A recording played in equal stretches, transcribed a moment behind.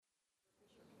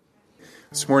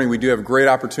This morning we do have a great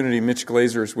opportunity. Mitch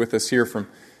Glazer is with us here from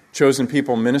Chosen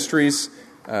People Ministries.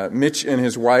 Mitch and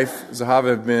his wife,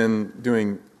 Zahava, have been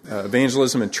doing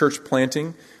evangelism and church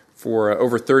planting for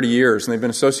over 30 years, and they've been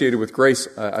associated with Grace,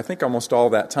 I think, almost all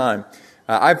that time.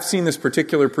 I've seen this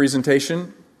particular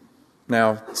presentation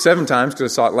now 7 times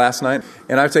because I saw it last night,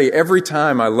 and I tell you, every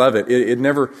time I love it. It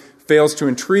never fails to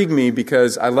intrigue me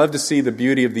because I love to see the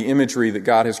beauty of the imagery that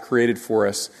God has created for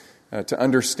us to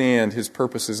understand His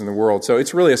purposes in the world. So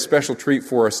it's really a special treat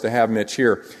for us to have Mitch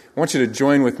here. I want you to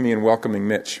join with me in welcoming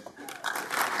Mitch.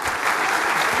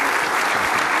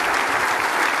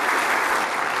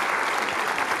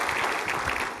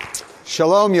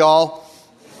 Shalom, y'all.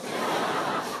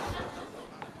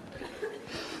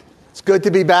 It's good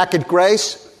to be back at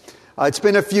Grace. It's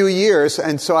been a few years,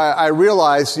 and so I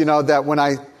realized, that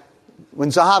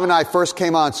when Zahav and I first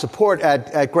came on support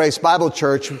at Grace Bible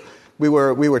Church, we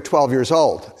were 12 years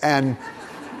old, and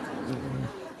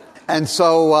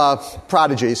so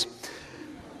prodigies.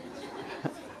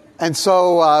 And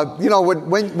so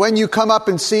when you come up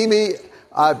and see me,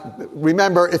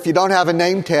 remember, if you don't have a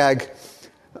name tag,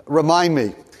 remind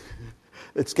me.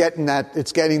 It's getting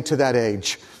to that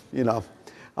age,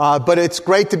 But it's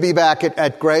great to be back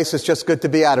at Grace. It's just good to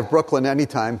be out of Brooklyn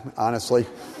anytime, honestly.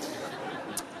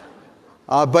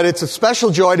 But it's a special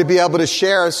joy to be able to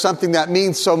share something that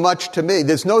means so much to me.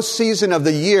 There's no season of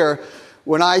the year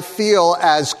when I feel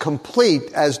as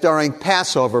complete as during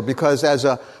Passover, because as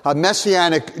a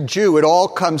Messianic Jew, it all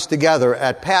comes together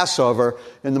at Passover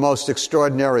in the most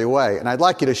extraordinary way. And I'd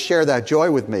like you to share that joy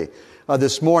with me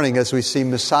this morning as we see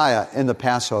Messiah in the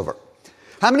Passover.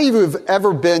 How many of you have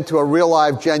ever been to a real,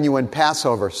 live, genuine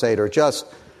Passover Seder? Just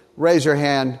raise your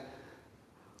hand.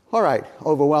 All right,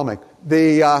 overwhelming.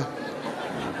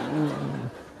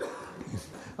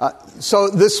 So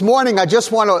this morning, I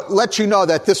just want to let you know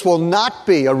that this will not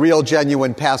be a real,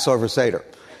 genuine Passover Seder.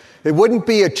 It wouldn't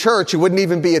be at church. It wouldn't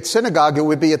even be at synagogue. It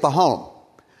would be at the home.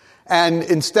 And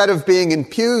instead of being in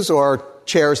pews or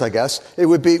chairs, I guess, we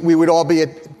would all be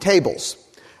at tables.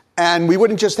 And we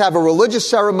wouldn't just have a religious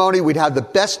ceremony. We'd have the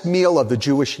best meal of the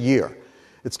Jewish year.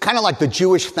 It's kind of like the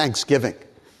Jewish Thanksgiving.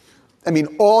 I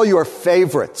mean, all your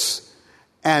favorites.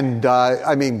 And,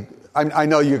 I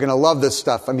know you're going to love this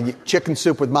stuff. Chicken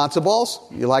soup with matzo balls.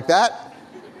 You like that?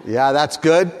 Yeah, that's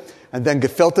good. And then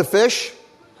gefilte fish.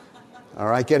 All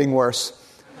right, getting worse.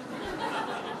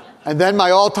 And then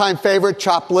my all-time favorite,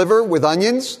 chopped liver with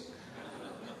onions.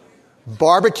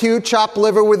 Barbecue chopped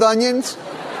liver with onions.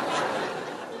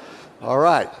 All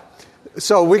right.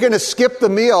 So we're going to skip the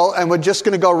meal, and we're just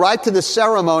going to go right to the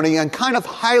ceremony and kind of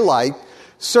highlight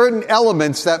certain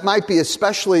elements that might be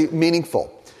especially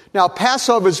meaningful. Now,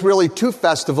 Passover is really 2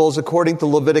 festivals according to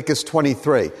Leviticus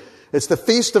 23. It's the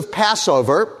Feast of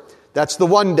Passover, that's the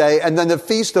 1 day, and then the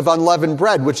Feast of Unleavened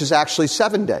Bread, which is actually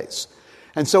 7 days.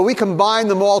 And so we combine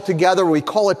them all together. We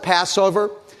call it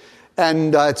Passover,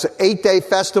 and it's an 8-day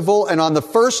festival. And on the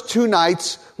first 2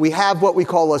 nights, we have what we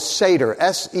call a Seder,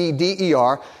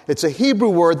 S-E-D-E-R. It's a Hebrew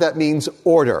word that means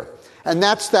order. And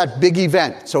that's that big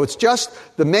event. So it's just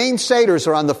the main Seders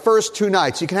are on the first 2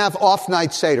 nights. You can have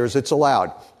off-night Seders. It's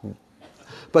allowed.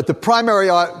 But the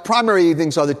primary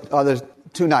evenings are the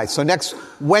 2 nights. So next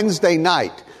Wednesday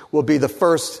night will be the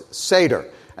first Seder.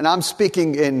 And I'm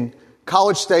speaking in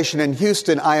College Station in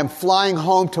Houston. I am flying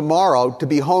home tomorrow to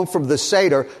be home from the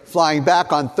Seder, flying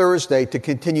back on Thursday to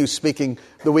continue speaking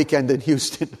the weekend in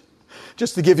Houston.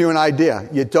 Just to give you an idea,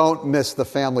 you don't miss the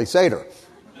family Seder.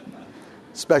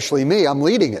 Especially me, I'm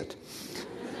leading it.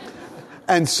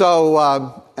 And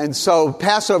so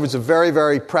Passover is a very,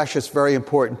 very precious, very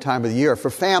important time of the year for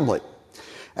family.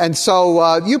 And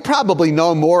so you probably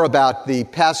know more about the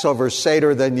Passover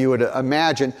Seder than you would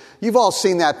imagine. You've all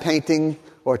seen that painting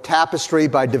or tapestry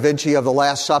by Da Vinci of the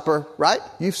Last Supper, right?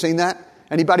 You've seen that?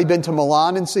 Anybody been to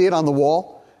Milan and see it on the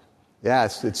wall? Yeah,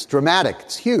 it's dramatic.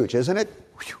 It's huge, isn't it?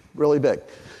 Really big.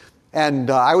 And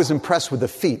I was impressed with the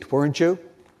feet, weren't you?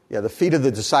 Yeah, the feet of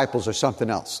the disciples are something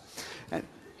else.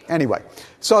 Anyway,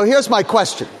 so here's my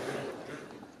question.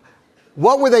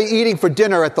 What were they eating for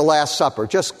dinner at the Last Supper?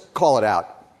 Just call it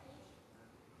out.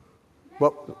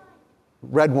 What?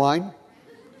 Red wine?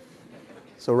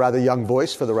 So rather young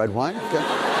voice for the red wine. Okay.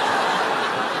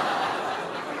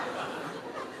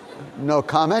 No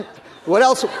comment. What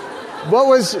else? What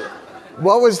was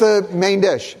the main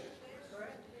dish?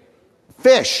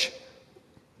 Fish.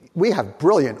 We have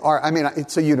brilliant art.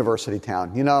 It's a university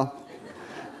town,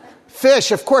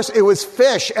 Fish, of course, it was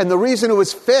fish. And the reason it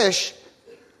was fish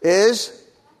is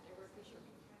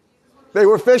they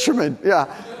were fishermen.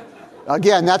 Yeah.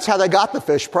 Again, that's how they got the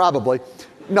fish, probably.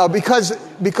 No, because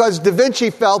Da Vinci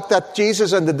felt that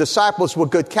Jesus and the disciples were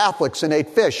good Catholics and ate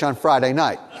fish on Friday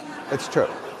night. It's true.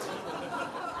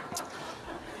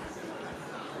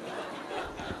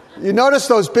 You notice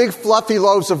those big fluffy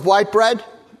loaves of white bread?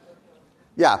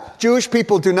 Yeah, Jewish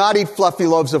people do not eat fluffy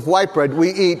loaves of white bread.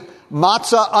 We eat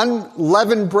matzah,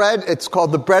 unleavened bread. It's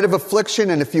called the bread of affliction,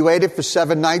 and if you ate it for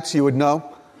 7 nights, you would know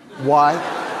why.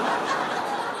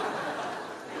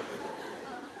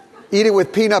 Eat it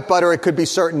with peanut butter, it could be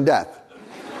certain death.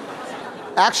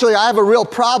 Actually, I have a real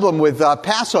problem with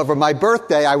Passover. My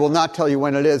birthday, I will not tell you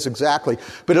when it is exactly,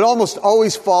 but it almost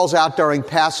always falls out during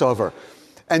Passover.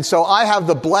 And so I have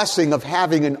the blessing of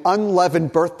having an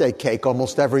unleavened birthday cake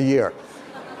almost every year.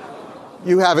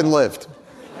 You haven't lived.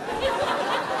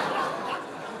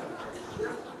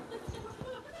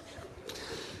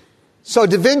 So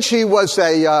Da Vinci was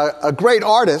a great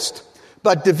artist,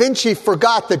 but Da Vinci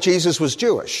forgot that Jesus was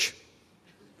Jewish.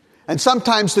 And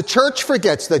sometimes the church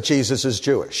forgets that Jesus is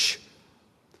Jewish.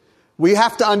 We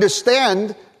have to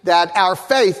understand that our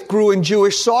faith grew in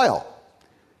Jewish soil.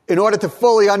 In order to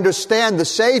fully understand the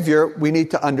Savior, we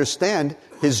need to understand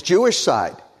his Jewish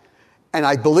side. And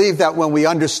I believe that when we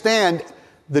understand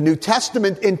the New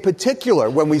Testament in particular,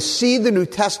 when we see the New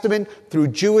Testament through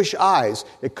Jewish eyes,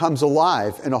 it comes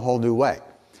alive in a whole new way.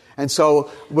 And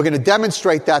so we're going to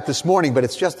demonstrate that this morning, but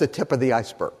it's just the tip of the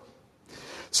iceberg.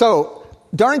 So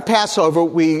during Passover,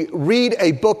 we read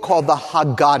a book called the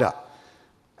Haggadah.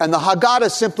 And the Haggadah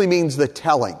simply means the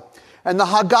telling. And the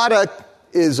Haggadah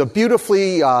is a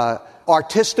beautifully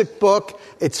artistic book.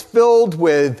 It's filled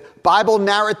with Bible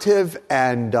narrative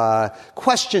and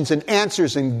questions and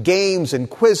answers and games and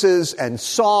quizzes and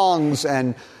songs.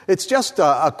 And it's just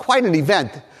quite an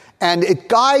event. And it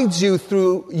guides you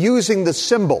through using the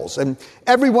symbols. And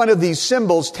every one of these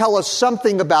symbols tell us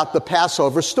something about the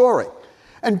Passover story.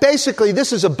 And basically,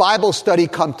 this is a Bible study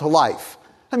come to life.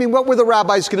 I mean, what were the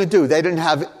rabbis going to do? They didn't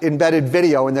have embedded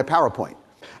video in their PowerPoint.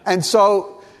 And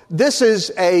so this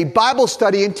is a Bible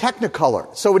study in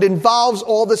Technicolor. So it involves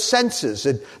all the senses,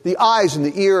 the eyes and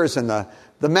the ears and the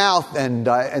mouth and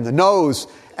the nose.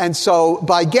 And so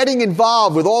by getting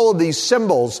involved with all of these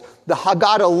symbols, the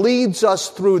Haggadah leads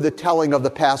us through the telling of the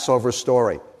Passover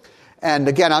story. And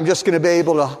again, I'm just going to be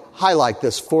able to highlight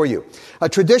this for you. A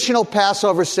traditional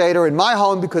Passover Seder in my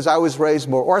home, because I was raised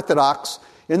more Orthodox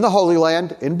in the Holy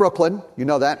Land, in Brooklyn. You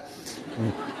know that.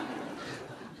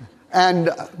 And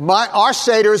our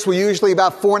Seders were usually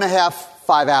about 4.5,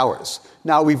 5 hours.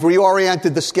 Now, we've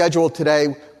reoriented the schedule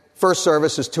today. First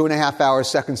service is 2.5 hours,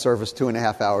 second service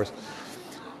 2.5 hours.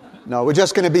 No, we're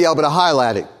just going to be able to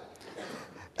highlight it.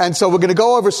 And so we're going to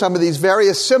go over some of these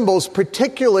various symbols,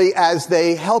 particularly as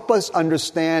they help us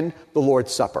understand the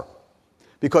Lord's Supper.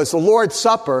 Because the Lord's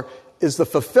Supper is the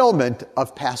fulfillment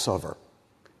of Passover.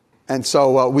 And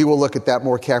so we will look at that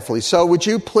more carefully. So would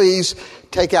you please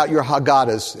take out your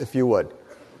Haggadahs, if you would?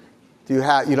 You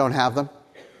don't have them?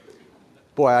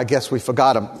 Boy, I guess we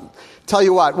forgot them. Tell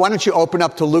you what, why don't you open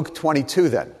up to Luke 22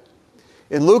 then?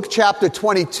 In Luke chapter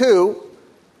 22,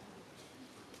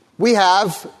 we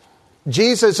have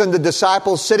Jesus and the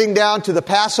disciples sitting down to the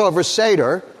Passover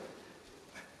Seder.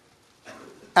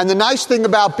 And the nice thing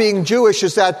about being Jewish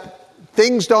is that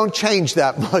things don't change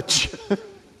that much.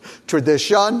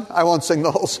 Tradition. I won't sing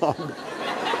the whole song.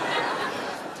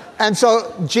 And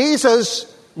so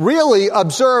Jesus really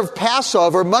observed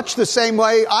Passover much the same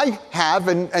way I have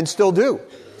and still do.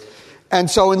 And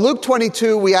so in Luke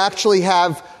 22, we actually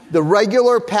have the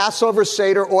regular Passover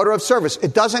Seder order of service.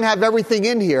 It doesn't have everything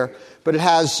in here, but it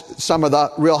has some of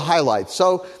the real highlights.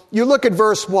 So you look at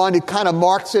verse 1, it kind of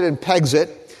marks it and pegs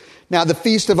it. Now the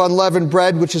Feast of Unleavened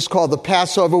Bread, which is called the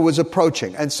Passover, was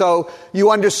approaching. And so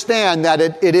you understand that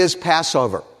it is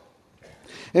Passover.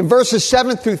 In verses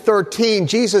 7 through 13,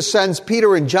 Jesus sends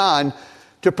Peter and John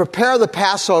to prepare the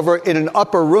Passover in an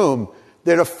upper room.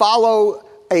 They're to follow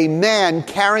a man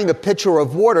carrying a pitcher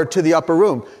of water to the upper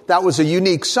room. That was a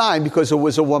unique sign because it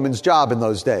was a woman's job in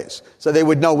those days. So they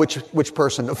would know which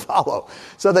person to follow.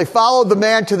 So they followed the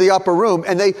man to the upper room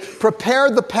and they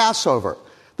prepared the Passover.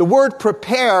 The word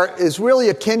prepare is really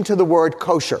akin to the word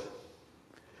kosher.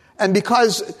 And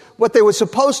because what they were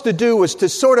supposed to do was to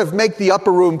sort of make the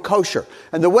upper room kosher.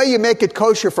 And the way you make it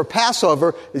kosher for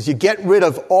Passover is you get rid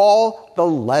of all the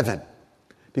leaven.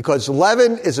 Because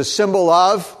leaven is a symbol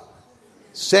of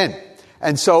sin.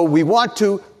 And so we want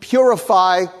to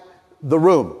purify the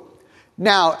room.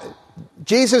 Now,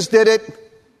 Jesus did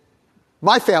it.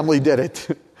 My family did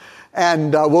it.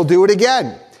 And we'll do it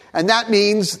again. And that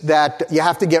means that you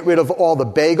have to get rid of all the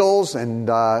bagels. And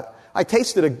I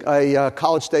tasted a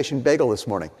College Station bagel this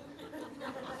morning.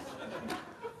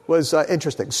 was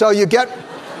interesting. It's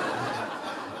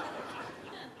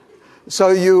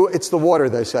the water,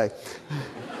 they say.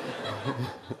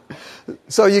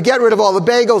 So you get rid of all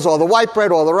the bagels, all the white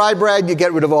bread, all the rye bread. You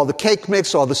get rid of all the cake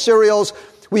mix, all the cereals.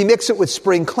 We mix it with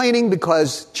spring cleaning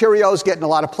because Cheerios get in a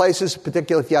lot of places,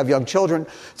 particularly if you have young children.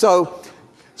 So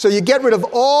you get rid of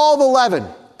all the leaven,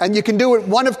 and you can do it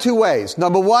one of two ways.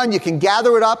 Number one, you can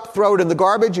gather it up, throw it in the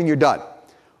garbage, and you're done.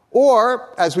 Or,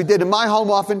 as we did in my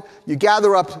home often, you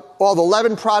gather up all the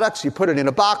leaven products, you put it in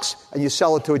a box, and you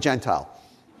sell it to a Gentile.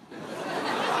 You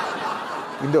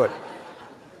can do it.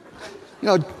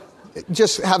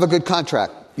 Just have a good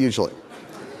contract, usually.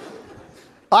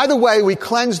 Either way, we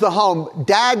cleanse the home.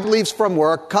 Dad leaves from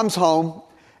work, comes home,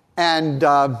 and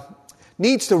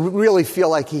needs to really feel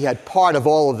like he had part of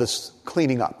all of this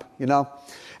cleaning up,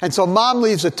 And so Mom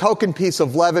leaves a token piece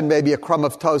of leaven, maybe a crumb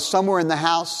of toast, somewhere in the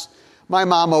house. My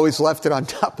mom always left it on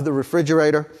top of the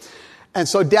refrigerator. And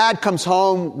so Dad comes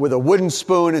home with a wooden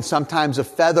spoon and sometimes a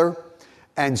feather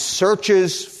and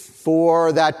searches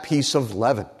for that piece of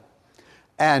leaven.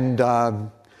 And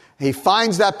he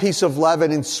finds that piece of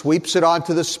leaven and sweeps it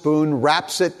onto the spoon,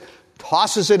 wraps it,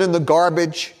 tosses it in the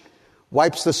garbage,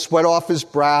 wipes the sweat off his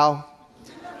brow,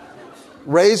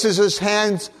 raises his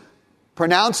hands,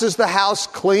 pronounces the house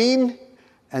clean,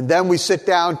 and then we sit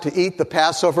down to eat the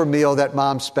Passover meal that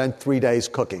Mom spent 3 days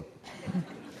cooking.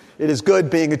 It is good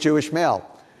being a Jewish male.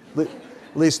 At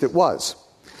least it was.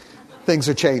 Things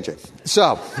are changing.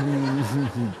 So,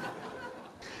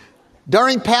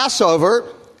 during Passover,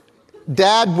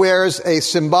 Dad wears a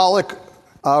symbolic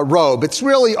robe. It's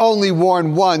really only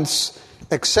worn once,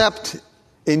 except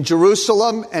in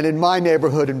Jerusalem and in my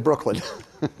neighborhood in Brooklyn,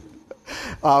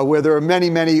 where there are many,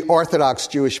 many Orthodox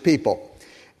Jewish people.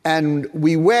 And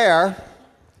we wear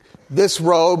this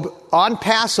robe on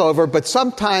Passover, but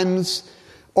sometimes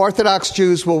Orthodox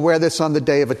Jews will wear this on the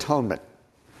Day of Atonement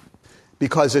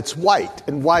because it's white,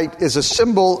 and white is a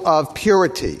symbol of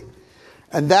purity.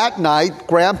 And that night,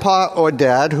 Grandpa or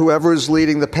Dad, whoever is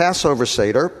leading the Passover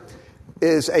Seder,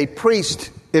 is a priest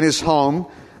in his home,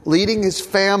 leading his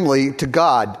family to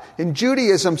God. In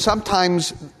Judaism,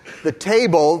 sometimes the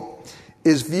table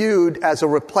is viewed as a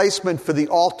replacement for the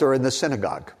altar in the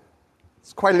synagogue.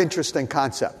 It's quite an interesting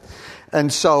concept.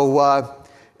 And so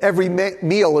every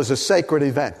meal is a sacred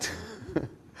event,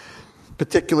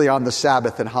 particularly on the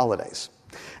Sabbath and holidays.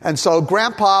 And so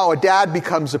Grandpa or Dad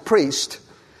becomes a priest.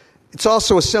 It's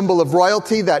also a symbol of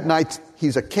royalty. That night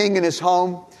he's a king in his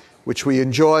home, which we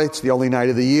enjoy. It's the only night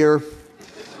of the year.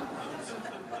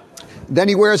 Then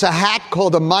he wears a hat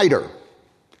called a mitre.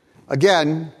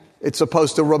 Again, it's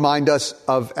supposed to remind us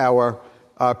of our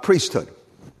priesthood.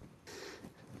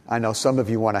 I know some of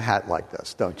you want a hat like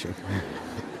this, don't you?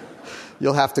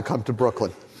 You'll have to come to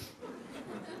Brooklyn.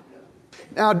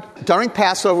 Now, during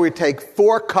Passover, we take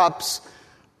 4 cups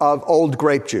of old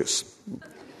grape juice.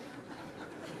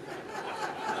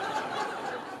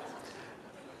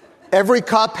 Every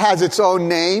cup has its own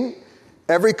name.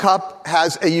 Every cup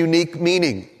has a unique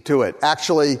meaning to it.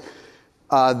 Actually,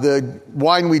 the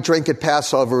wine we drink at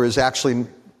Passover is actually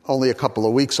only a couple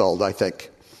of weeks old, I think,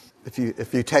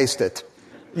 if you taste it.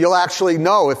 You'll actually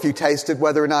know if you taste it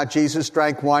whether or not Jesus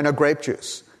drank wine or grape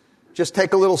juice. Just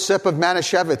take a little sip of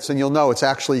Manischewitz and you'll know it's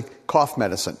actually cough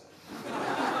medicine.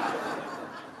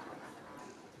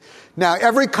 Now,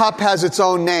 every cup has its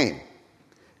own name.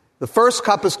 The first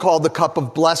cup is called the cup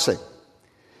of blessing.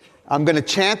 I'm going to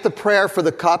chant the prayer for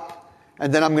the cup,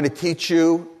 and then I'm going to teach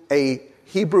you a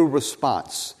Hebrew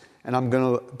response. And I'm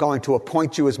going to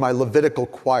appoint you as my Levitical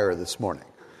choir this morning.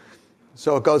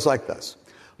 So it goes like this.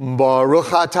 Baruch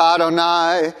atah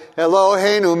Adonai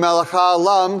Eloheinu melech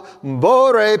haolam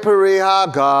borei peri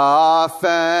hagafen.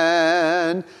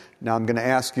 Now I'm going to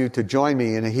ask you to join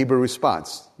me in a Hebrew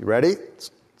response. You ready? It's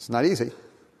not easy.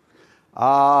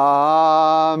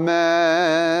 Amen.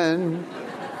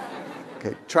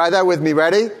 Okay, try that with me.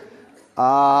 Ready?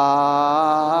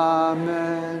 Amen.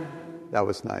 That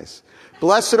was nice.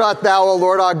 Blessed art thou, O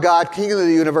Lord our God, King of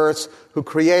the universe, who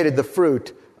created the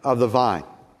fruit of the vine.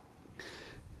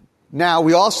 Now,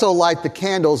 we also light the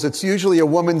candles. It's usually a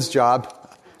woman's job.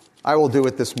 I will do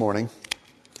it this morning.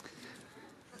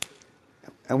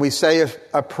 And we say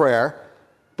a prayer.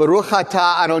 Baruch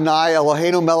atah Adonai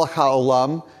Eloheinu melech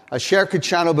haolam, asher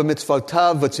kitshanu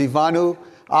b'mitzvotav v'tzivanu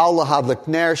al lahadlik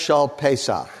ner shel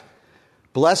Pesach.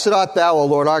 Blessed art thou, O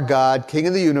Lord our God, King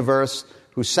of the universe,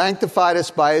 who sanctified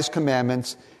us by his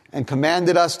commandments and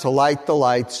commanded us to light the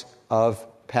lights of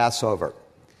Passover.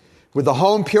 With the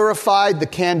home purified, the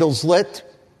candles lit,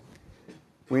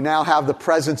 we now have the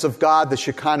presence of God, the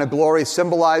Shekinah glory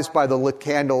symbolized by the lit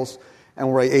candles, and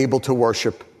we're able to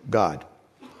worship God.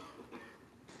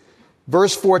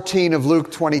 Verse 14 of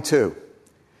Luke 22.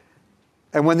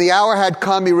 And when the hour had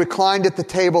come, he reclined at the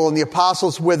table and the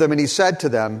apostles with him, and he said to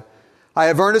them, I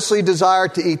have earnestly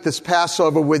desired to eat this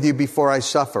Passover with you before I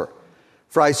suffer.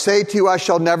 For I say to you, I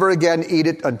shall never again eat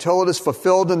it until it is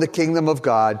fulfilled in the kingdom of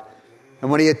God.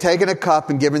 And when he had taken a cup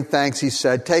and given thanks, he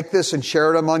said, take this and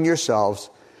share it among yourselves.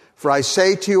 For I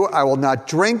say to you, I will not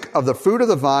drink of the fruit of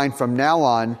the vine from now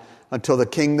on until the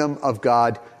kingdom of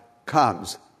God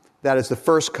comes. That is the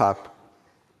first cup,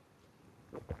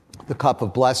 the cup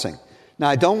of blessing. Now,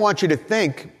 I don't want you to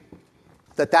think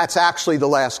that that's actually the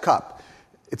last cup.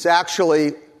 It's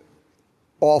actually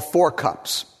all 4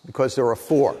 cups, because there are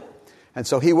 4. And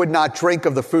so he would not drink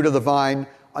of the fruit of the vine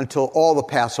until all the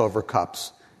Passover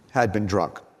cups had been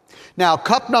drunk. Now,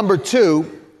 cup number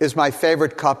 2 is my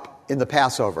favorite cup in the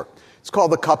Passover. It's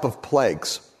called the cup of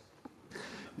plagues.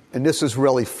 And this is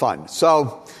really fun.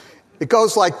 So it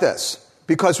goes like this,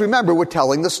 because remember, we're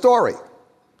telling the story.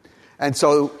 And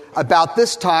so about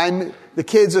this time, the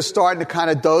kids are starting to kind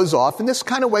of doze off, and this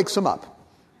kind of wakes them up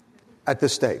at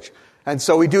this stage. And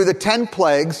so we do the 10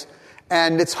 plagues,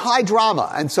 and it's high drama.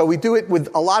 And so we do it with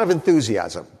a lot of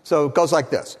enthusiasm. So it goes like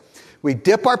this. We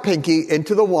dip our pinky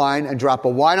into the wine and drop a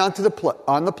wine onto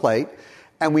on the plate,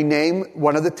 and we name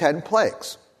one of the 10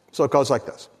 plagues. So it goes like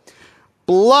this.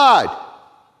 Blood,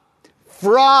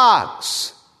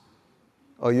 frogs.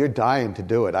 Oh, you're dying to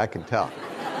do it, I can tell.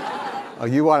 Oh,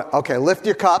 you want? Okay, lift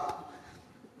your cup.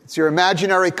 It's your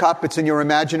imaginary cup. It's in your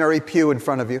imaginary pew in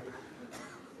front of you.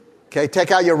 Okay,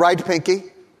 take out your right pinky.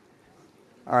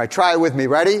 All right, try it with me.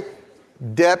 Ready?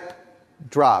 Dip,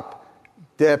 drop,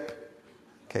 dip.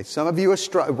 Okay, some of you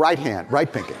are right hand,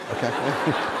 right pinky. Okay.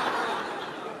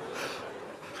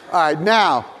 All right,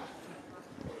 now,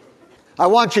 I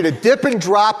want you to dip and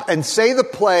drop and say the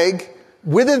plague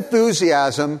with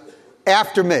enthusiasm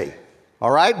after me.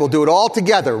 All right? We'll do it all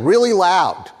together, really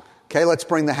loud. Okay, let's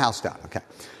bring the house down. Okay.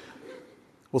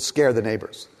 We'll scare the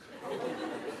neighbors.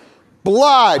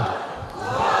 Blood.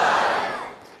 Blood.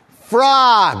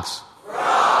 Frogs.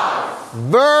 Frogs.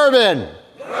 Vermin.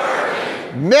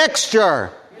 Vermin.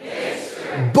 Mixture.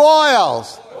 Mixture.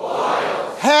 Boils.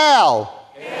 Boils. Hail.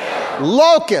 Hail.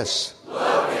 Locusts.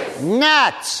 Locusts.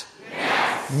 Gnats.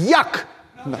 Gnats. Yuck.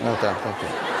 No, not that. Thank you.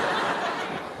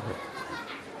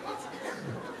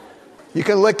 You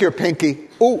can lick your pinky.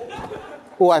 Ooh.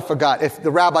 Oh, I forgot. If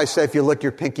the rabbis say if you lick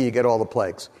your pinky, you get all the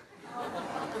plagues.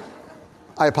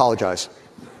 I apologize.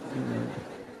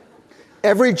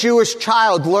 Every Jewish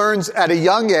child learns at a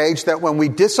young age that when we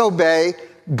disobey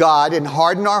God and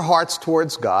harden our hearts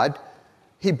towards God,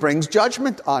 he brings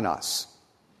judgment on us.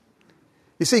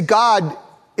 You see, God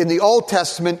in the Old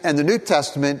Testament and the New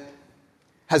Testament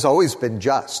has always been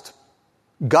just.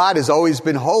 God has always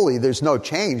been holy. There's no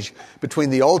change between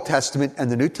the Old Testament and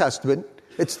the New Testament.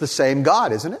 It's the same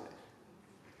God, isn't it?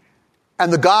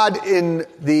 And the God in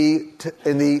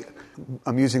the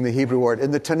I'm using the Hebrew word,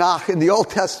 in the Tanakh, in the Old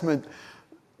Testament,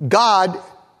 God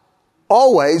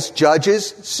always judges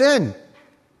sin.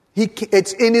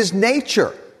 It's in his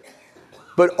nature.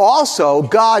 But also,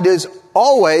 God is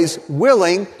always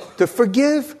willing to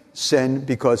forgive sin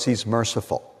because he's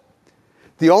merciful.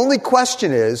 The only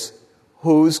question is,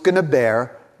 who's going to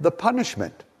bear the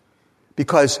punishment?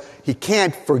 Because he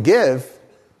can't forgive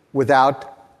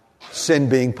without sin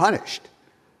being punished.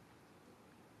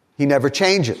 He never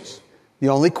changes. The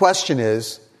only question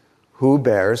is, who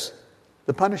bears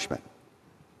the punishment?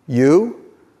 You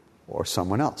or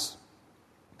someone else?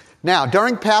 Now,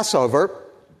 during Passover,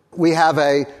 we have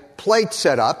a plate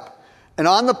set up, and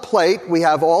on the plate we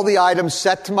have all the items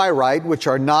set to my right, which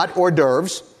are not hors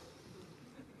d'oeuvres.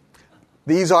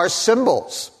 These are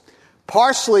symbols.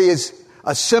 Parsley is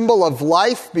a symbol of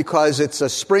life because it's a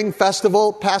spring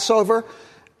festival, Passover.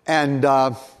 And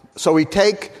so we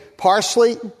take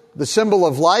parsley, the symbol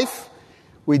of life.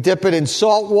 We dip it in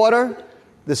salt water,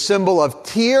 the symbol of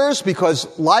tears,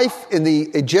 because life in the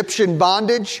Egyptian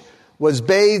bondage was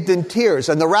bathed in tears.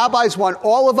 And the rabbis want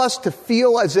all of us to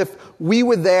feel as if we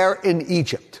were there in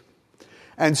Egypt.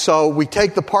 And so we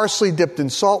take the parsley dipped in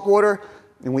salt water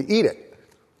and we eat it.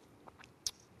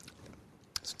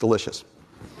 It's delicious.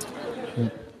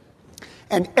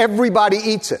 And everybody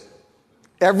eats it.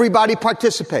 Everybody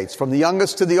participates, from the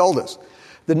youngest to the oldest.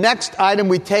 The next item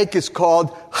we take is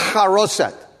called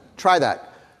charoset. Try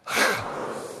that.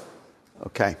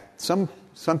 Okay. Some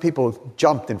people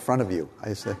jumped in front of you.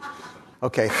 I said,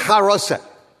 okay, charoset.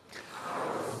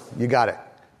 You got it.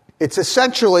 It's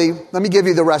essentially, let me give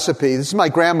you the recipe. This is my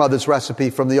grandmother's recipe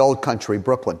from the old country,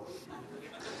 Brooklyn.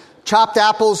 Chopped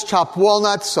apples, chopped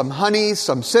walnuts, some honey,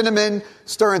 some cinnamon,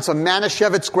 stir in some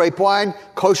Manischewitz grape wine,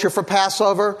 kosher for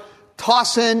Passover,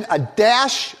 Toss in a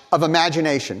dash of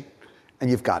imagination, and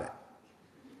you've got it.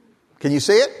 Can you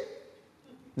see it?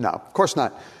 No, of course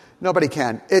not. Nobody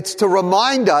can. It's to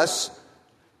remind us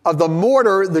of the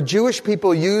mortar the Jewish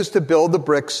people used to build the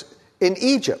bricks in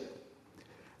Egypt.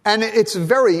 And it's a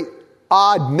very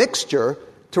odd mixture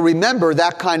to remember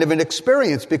that kind of an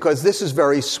experience, because this is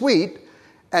very sweet,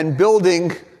 and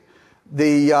building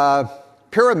the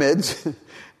pyramids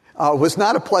was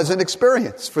not a pleasant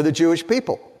experience for the Jewish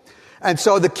people. And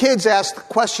so the kids asked the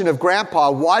question of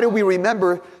Grandpa, why do we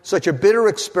remember such a bitter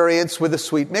experience with a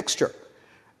sweet mixture?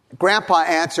 Grandpa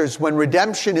answers, when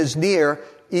redemption is near,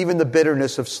 even the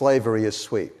bitterness of slavery is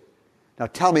sweet. Now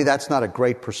tell me that's not a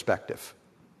great perspective.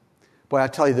 Boy, I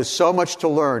tell you, there's so much to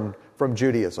learn from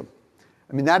Judaism.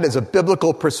 I mean, that is a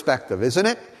biblical perspective, isn't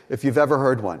it? If you've ever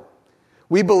heard one.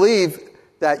 We believe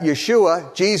that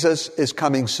Yeshua, Jesus, is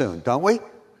coming soon, don't we?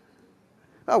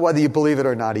 Well, whether you believe it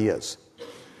or not, he is.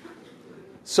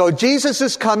 So Jesus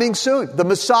is coming soon. The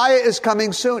Messiah is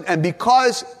coming soon. And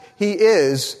because he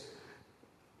is,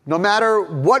 no matter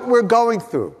what we're going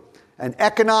through, an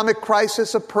economic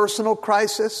crisis, a personal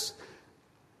crisis,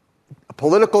 a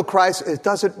political crisis, it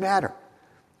doesn't matter.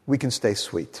 We can stay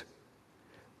sweet.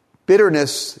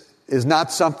 Bitterness is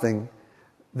not something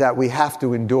that we have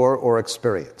to endure or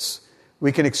experience.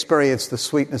 We can experience the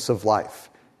sweetness of life,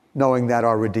 knowing that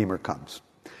our Redeemer comes.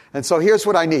 And so here's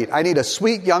what I need. I need a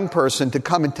sweet young person to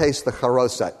come and taste the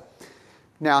charoset.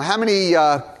 Now, how many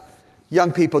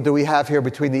young people do we have here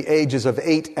between the ages of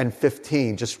 8 and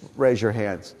 15? Just raise your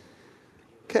hands.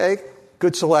 Okay,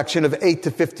 good selection of 8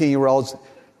 to 15-year-olds.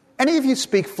 Any of you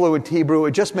speak fluent Hebrew? It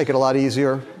would just make it a lot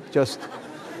easier. Just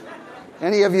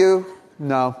any of you?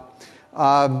 No.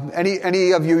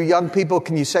 Any of you young people,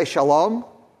 can you say shalom?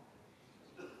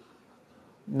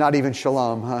 Not even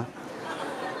shalom, huh?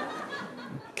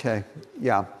 Okay,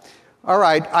 yeah. All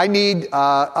right, I need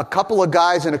a couple of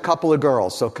guys and a couple of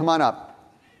girls, so come on up.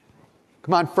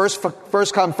 Come on, first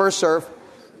come, first serve.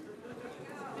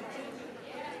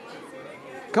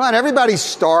 Come on, everybody's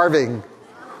starving.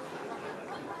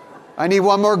 I need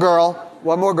one more girl.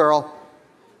 One more girl.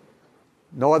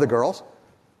 No other girls?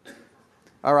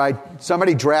 All right,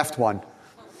 somebody draft one.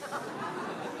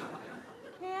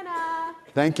 Hannah.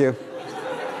 Thank you.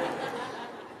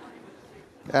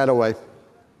 Attaway.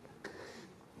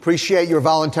 Appreciate your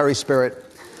voluntary spirit.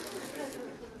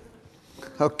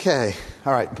 Okay.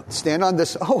 All right. Stand on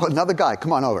this. Oh, another guy.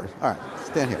 Come on over. All right.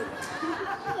 Stand here.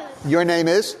 Your name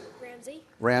is? Ramsey.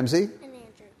 Ramsey? And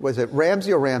Andrew. Was it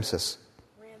Ramsey or Ramses?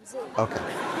 Ramsey. Okay.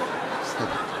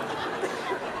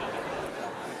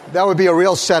 That would be a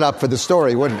real setup for the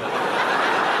story, wouldn't it?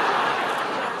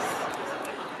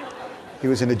 He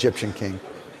was an Egyptian king.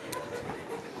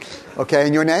 Okay,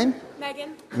 and your name?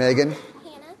 Megan. Megan.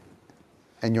 Hannah.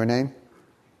 And your name?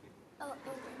 Oh,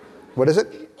 Andrew. What is it?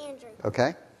 Andrew.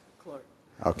 Okay.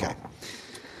 Okay.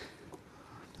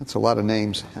 That's a lot of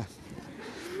names.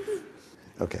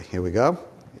 Okay, here we go.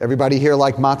 Everybody here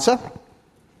like matzah?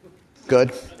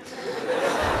 Good.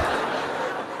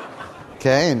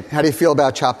 Okay, and how do you feel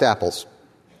about chopped apples?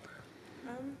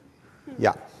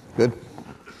 Yeah, good.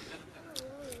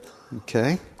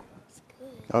 Okay.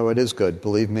 Oh, it is good,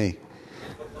 believe me.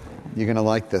 You're going to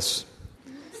like this.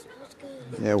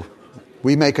 Yeah,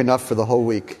 we make enough for the whole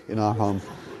week in our home.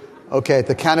 Okay, at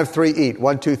the count of 3, eat.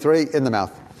 1, 2, 3, in the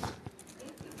mouth.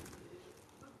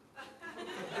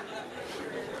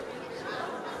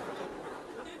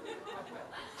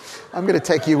 I'm going to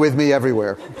take you with me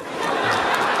everywhere.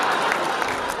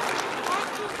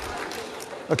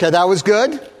 Okay, that was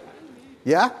good?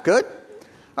 Yeah, good?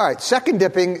 All right, second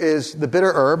dipping is the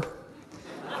bitter herb.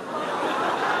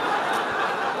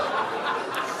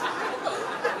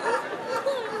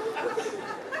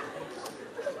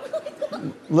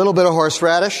 A little bit of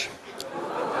horseradish.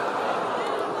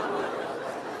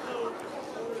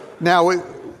 Now,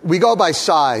 we go by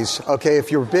size, okay? If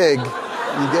you're big, you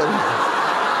get...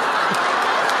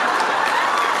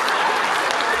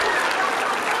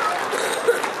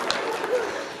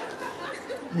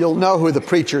 You'll know who the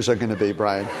preachers are going to be,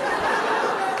 Brian.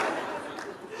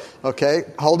 Okay,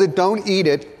 hold it. Don't eat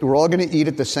it. We're all going to eat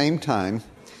at the same time.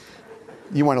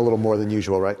 You want a little more than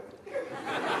usual, right?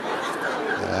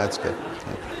 Yeah, that's good.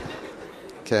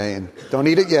 Okay, and don't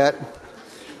eat it yet.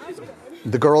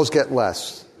 The girls get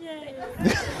less.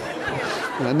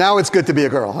 Now it's good to be a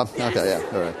girl, huh? Okay, yeah,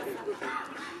 all right.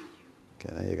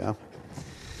 Okay, there you go.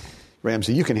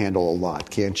 Ramsey, you can handle a lot,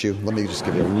 can't you? Let me just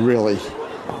give you a really...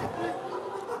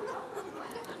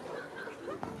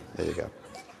 There you go.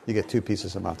 You get 2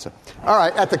 pieces of matzah. All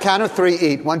right, at the count of 3,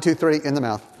 eat. 1, 2, 3, in the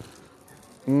mouth.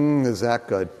 Is that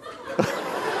good?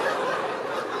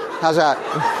 How's that?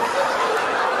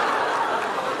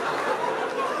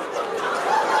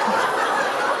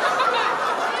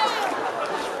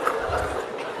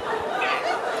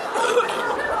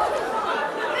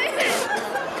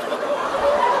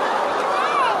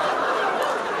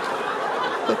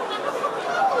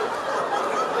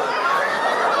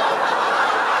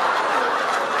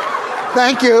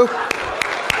 Thank you.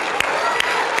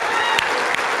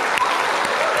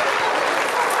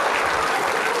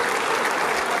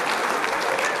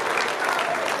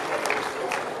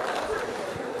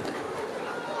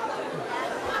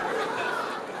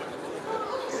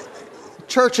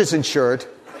 Church is insured.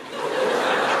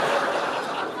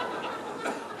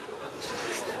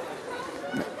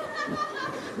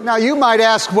 Now, you might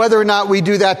ask whether or not we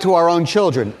do that to our own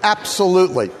children.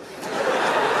 Absolutely.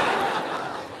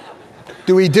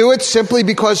 Do we do it simply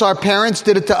because our parents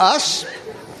did it to us?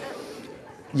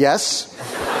 Yes.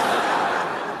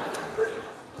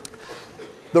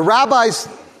 The rabbis,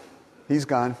 he's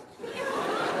gone.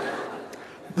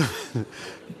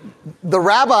 The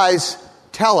rabbis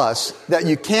tell us that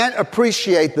you can't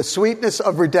appreciate the sweetness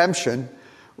of redemption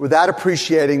without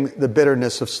appreciating the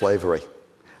bitterness of slavery.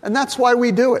 And that's why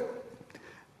we do it.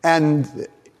 And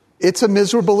it's a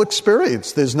miserable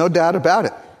experience. There's no doubt about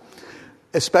it.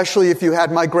 Especially if you had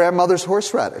my grandmother's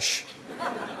horseradish.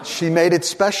 She made it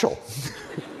special.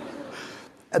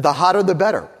 The hotter, the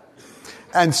better.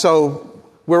 And so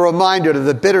we're reminded of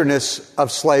the bitterness of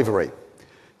slavery.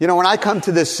 You know, when I come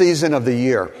to this season of the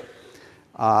year,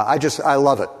 I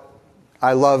love it.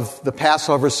 I love the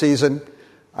Passover season.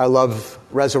 I love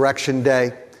Resurrection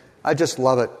Day. I just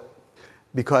love it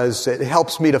because it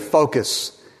helps me to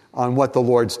focus on what the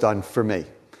Lord's done for me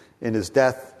in his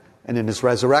death and in his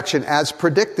resurrection, as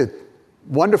predicted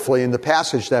wonderfully in the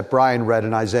passage that Brian read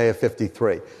in Isaiah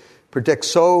 53. Predicts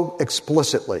so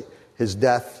explicitly his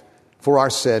death for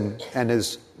our sin and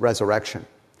his resurrection.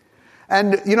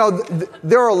 And, you know,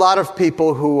 there are a lot of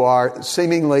people who are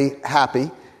seemingly happy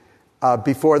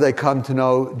before they come to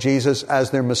know Jesus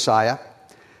as their Messiah.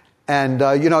 And,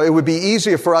 you know, it would be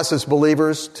easier for us as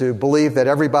believers to believe that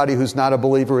everybody who's not a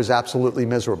believer is absolutely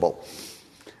miserable.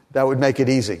 That would make it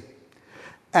easy.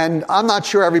 And I'm not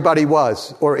sure everybody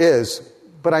was or is,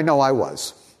 but I know I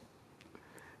was.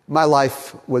 My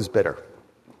life was bitter.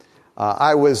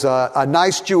 I was a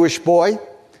nice Jewish boy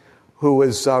who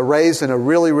was raised in a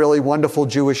really, really wonderful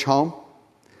Jewish home.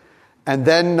 And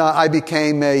then I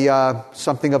became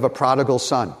something of a prodigal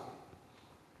son.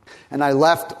 And I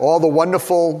left all the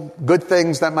wonderful, good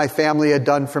things that my family had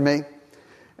done for me.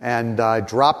 And I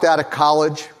dropped out of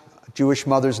college, a Jewish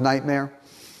mother's nightmare.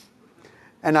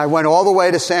 And I went all the way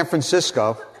to San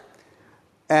Francisco.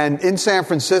 And in San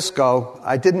Francisco,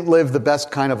 I didn't live the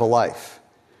best kind of a life.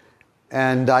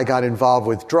 And I got involved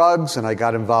with drugs, and I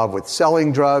got involved with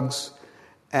selling drugs.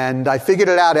 And I figured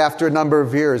it out after a number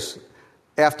of years.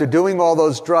 After doing all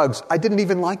those drugs, I didn't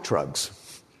even like drugs.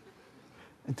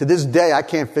 And to this day, I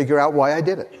can't figure out why I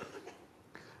did it.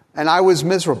 And I was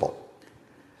miserable.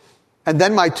 And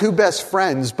then my two best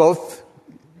friends, both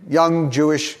young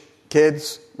Jewish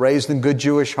kids, raised in good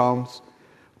Jewish homes,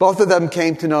 both of them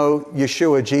came to know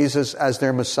Yeshua, Jesus, as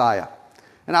their Messiah.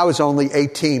 And I was only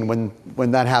 18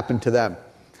 when that happened to them.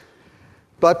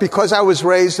 But because I was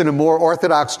raised in a more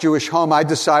Orthodox Jewish home, I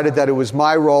decided that it was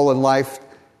my role in life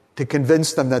to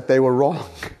convince them that they were wrong.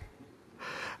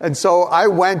 And so I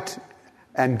went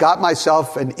and got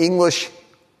myself an English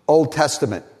Old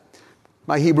Testament.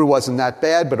 My Hebrew wasn't that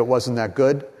bad, but it wasn't that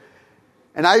good.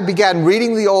 And I began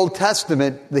reading the Old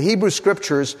Testament, the Hebrew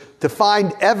Scriptures, to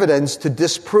find evidence to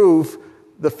disprove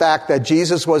the fact that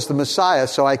Jesus was the Messiah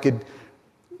so I could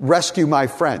rescue my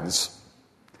friends.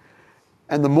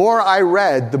 And the more I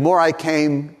read, the more I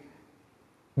became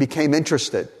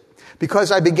interested.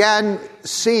 Because I began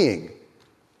seeing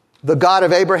the God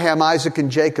of Abraham, Isaac, and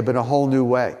Jacob in a whole new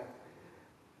way.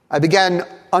 I began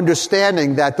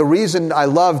understanding that the reason I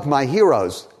loved my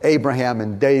heroes, Abraham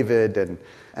and David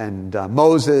and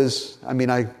Moses,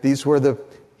 these were the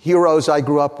heroes I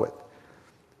grew up with.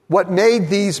 What made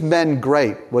these men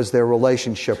great was their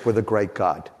relationship with a great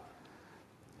God.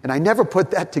 And I never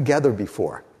put that together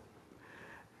before.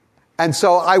 And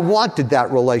so I wanted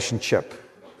that relationship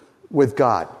with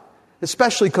God,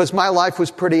 especially because my life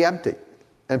was pretty empty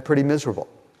and pretty miserable.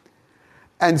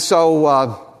 And so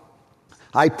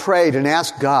I prayed and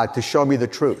asked God to show me the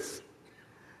truth.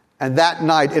 And that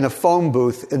night, in a phone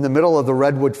booth in the middle of the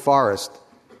redwood forest,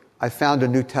 I found a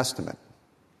New Testament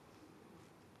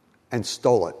and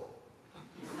stole it.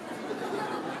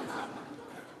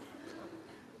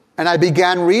 And I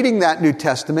began reading that New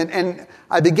Testament, and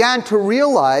I began to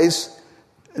realize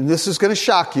and this is going to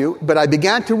shock you, but I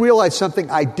began to realize something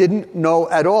I didn't know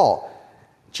at all.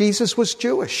 Jesus was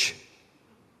Jewish.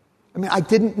 I mean, I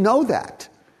didn't know that.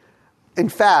 In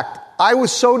fact, I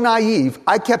was so naive,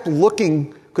 I kept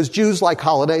looking, because Jews like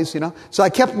holidays, so I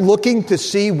kept looking to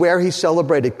see where he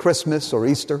celebrated Christmas or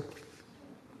Easter.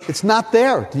 It's not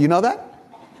there. Do you know that?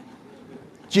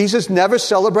 Jesus never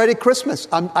celebrated Christmas,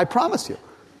 I promise you.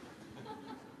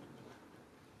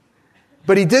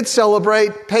 But he did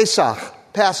celebrate Pesach,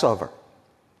 Passover.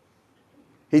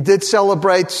 He did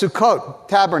celebrate Sukkot,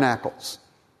 Tabernacles.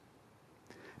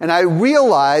 And I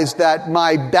realized that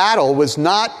my battle was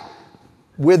not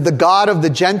with the God of the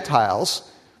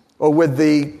Gentiles or with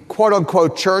the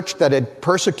quote-unquote church that had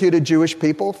persecuted Jewish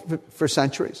people for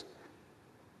centuries.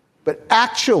 But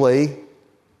actually,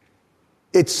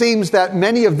 it seems that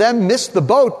many of them missed the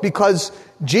boat because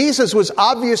Jesus was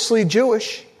obviously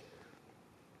Jewish.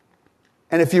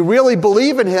 And if you really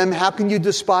believe in him, how can you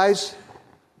despise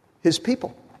his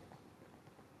people?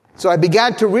 So I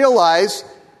began to realize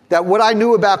that what I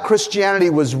knew about Christianity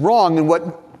was wrong and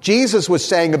what Jesus was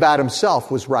saying about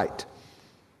himself was right.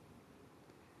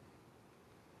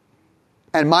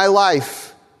 And my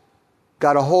life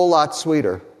got a whole lot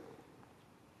sweeter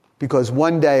because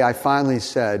one day I finally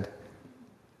said,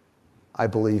 I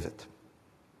believe it.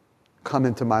 Come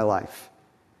into my life.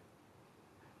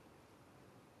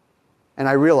 And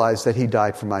I realized that he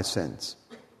died for my sins.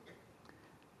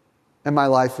 And my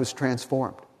life was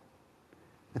transformed.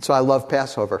 And so I love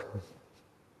Passover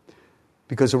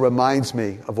because it reminds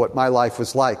me of what my life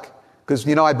was like. Because,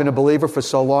 I've been a believer for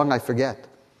so long, I forget.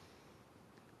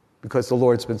 Because the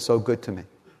Lord's been so good to me.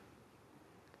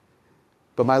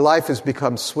 But my life has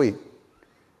become sweet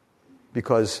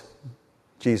because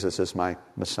Jesus is my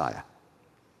Messiah.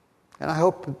 And I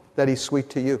hope that he's sweet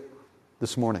to you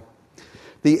this morning.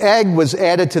 The egg was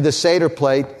added to the Seder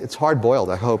plate. It's hard-boiled,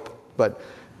 I hope. But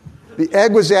the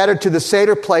egg was added to the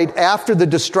Seder plate after the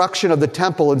destruction of the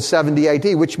temple in 70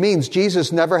 AD, which means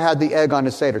Jesus never had the egg on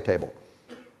his Seder table.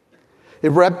 It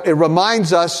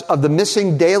reminds us of the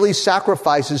missing daily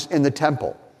sacrifices in the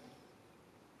temple.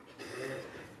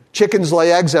 Chickens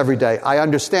lay eggs every day. I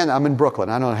understand. I'm in Brooklyn.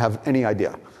 I don't have any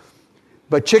idea.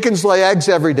 But chickens lay eggs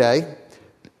every day.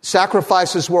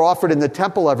 Sacrifices were offered in the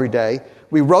temple every day.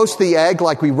 We roast the egg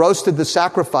like we roasted the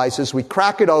sacrifices. We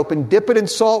crack it open, dip it in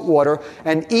salt water,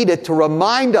 and eat it to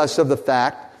remind us of the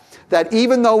fact that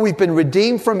even though we've been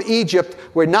redeemed from Egypt,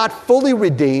 we're not fully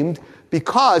redeemed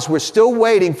because we're still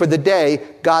waiting for the day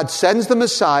God sends the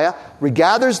Messiah,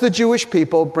 regathers the Jewish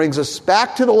people, brings us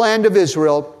back to the land of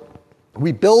Israel,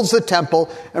 rebuilds the temple,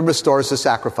 and restores the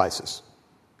sacrifices.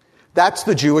 That's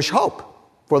the Jewish hope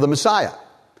for the Messiah.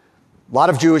 A lot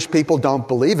of Jewish people don't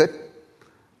believe it.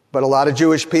 But a lot of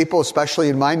Jewish people, especially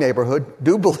in my neighborhood,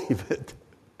 do believe it.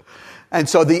 And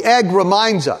so the egg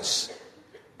reminds us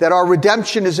that our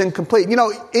redemption is incomplete.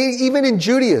 Even in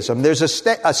Judaism, there's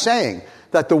a saying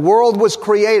that the world was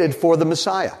created for the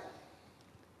Messiah.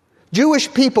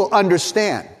 Jewish people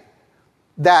understand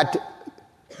that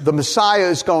the Messiah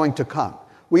is going to come.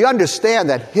 We understand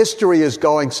that history is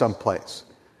going someplace.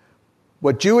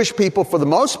 What Jewish people, for the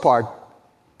most part,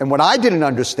 and what I didn't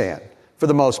understand, for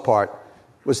the most part,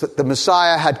 was that the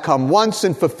Messiah had come once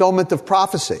in fulfillment of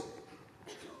prophecy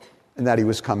and that he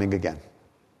was coming again.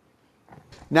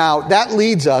 Now, that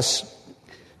leads us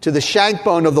to the shank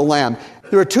bone of the lamb.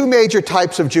 There are two major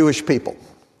types of Jewish people.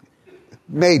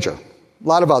 Major. A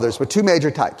lot of others, but two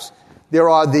major types. There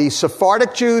are the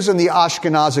Sephardic Jews and the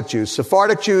Ashkenazic Jews.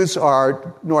 Sephardic Jews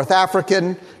are North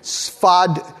African.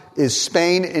 Sfad is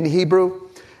Spain in Hebrew.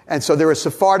 And so there are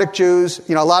Sephardic Jews.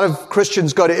 A lot of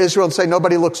Christians go to Israel and say,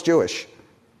 nobody looks Jewish.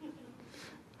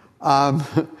 There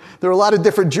are a lot of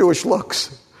different Jewish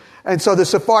looks. And so the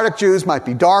Sephardic Jews might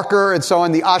be darker, and so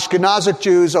on. The Ashkenazic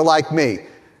Jews are like me.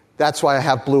 That's why I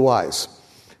have blue eyes.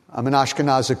 I'm an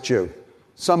Ashkenazic Jew.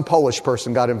 Some Polish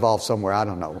person got involved somewhere. I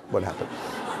don't know what happened.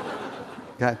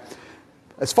 Okay?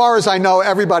 As far as I know,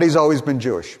 everybody's always been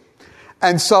Jewish.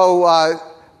 And so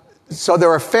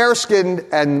there are fair-skinned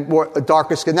and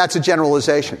darker-skinned. That's a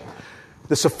generalization.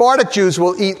 The Sephardic Jews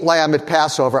will eat lamb at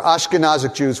Passover.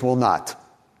 Ashkenazic Jews will not.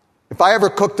 If I ever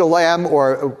cooked a lamb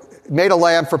or made a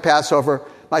lamb for Passover,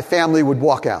 my family would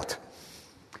walk out.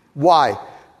 Why?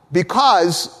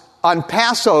 Because on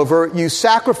Passover, you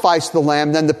sacrificed the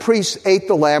lamb, then the priests ate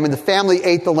the lamb, and the family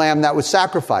ate the lamb that was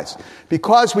sacrificed.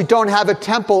 Because we don't have a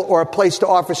temple or a place to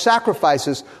offer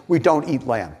sacrifices, we don't eat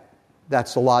lamb.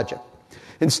 That's the logic.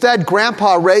 Instead,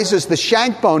 Grandpa raises the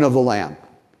shank bone of the lamb,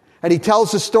 and he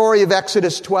tells the story of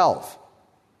Exodus 12.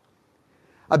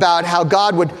 About how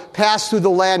God would pass through the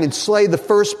land and slay the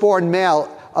firstborn male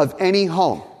of any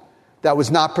home. that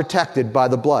was not protected by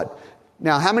the blood.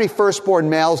 Now, how many firstborn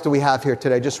males do we have here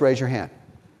today? Just raise your hand.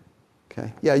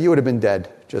 Okay. Yeah, you would have been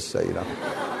dead, just so you know.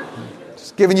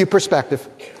 Just giving you perspective.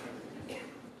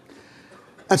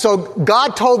 And so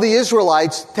God told the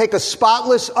Israelites, take a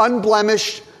spotless,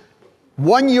 unblemished,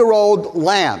 1-year-old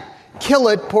lamb. Kill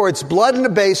it, pour its blood in a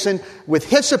basin with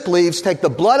hyssop leaves, take the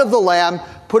blood of the lamb,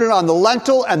 put it on the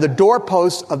lintel and the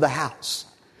doorposts of the house.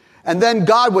 And then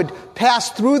God would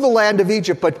pass through the land of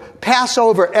Egypt, but pass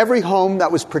over every home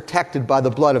that was protected by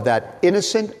the blood of that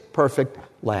innocent, perfect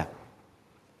lamb.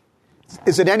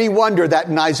 Is it any wonder that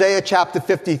in Isaiah chapter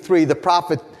 53, the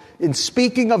prophet, in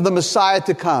speaking of the Messiah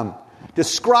to come,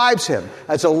 describes him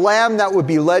as a lamb that would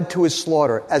be led to his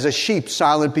slaughter, as a sheep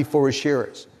silent before his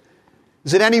shearers?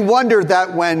 Is it any wonder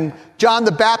that when John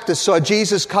the Baptist saw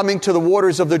Jesus coming to the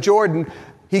waters of the Jordan,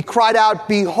 he cried out,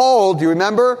 behold, do you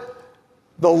remember?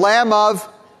 The Lamb of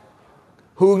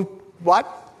who,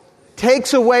 what?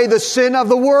 Takes away the sin of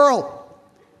the world.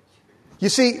 You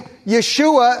see,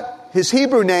 Yeshua, his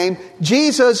Hebrew name,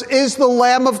 Jesus is the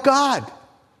Lamb of God.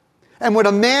 And when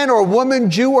a man or a woman,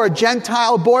 Jew or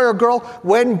Gentile, boy or girl,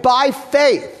 when by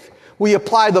faith we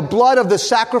apply the blood of the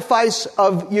sacrifice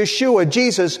of Yeshua,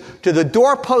 Jesus, to the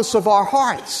doorposts of our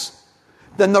hearts,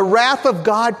 then the wrath of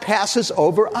God passes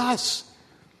over us.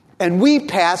 And we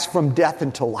pass from death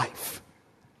into life.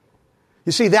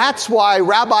 You see, that's why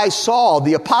Rabbi Saul,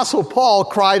 the Apostle Paul,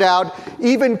 cried out,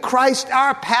 even Christ,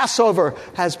 our Passover,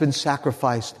 has been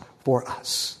sacrificed for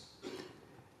us.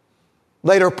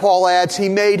 Later, Paul adds, he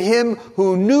made him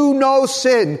who knew no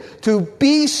sin to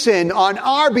be sin on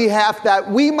our behalf, that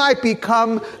we might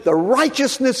become the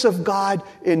righteousness of God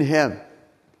in him.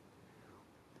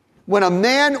 When a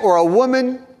man or a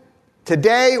woman,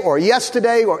 today or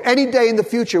yesterday or any day in the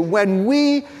future, when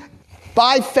we,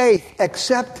 by faith,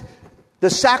 accept the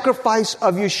sacrifice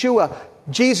of Yeshua,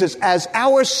 Jesus, as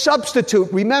our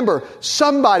substitute, remember,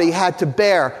 somebody had to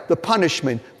bear the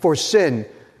punishment for sin.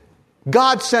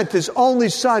 God sent his only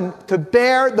Son to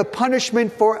bear the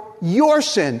punishment for your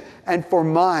sin and for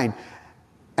mine.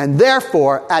 And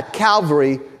therefore, at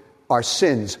Calvary, our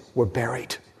sins were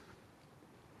buried.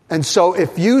 And so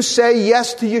if you say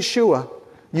yes to Yeshua,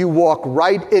 you walk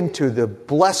right into the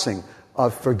blessing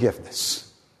of forgiveness.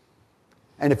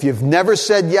 And if you've never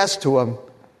said yes to him,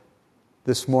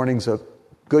 this morning's a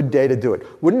good day to do it.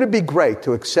 Wouldn't it be great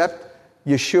to accept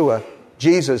Yeshua,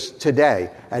 Jesus, today,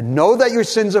 and know that your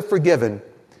sins are forgiven,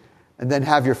 and then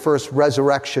have your first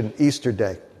resurrection Easter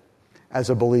day as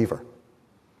a believer?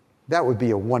 That would be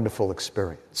a wonderful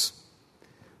experience.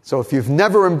 So if you've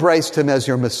never embraced him as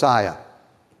your Messiah,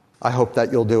 I hope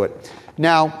that you'll do it.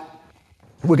 Now,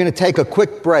 we're going to take a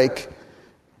quick break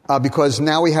because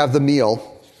now we have the meal.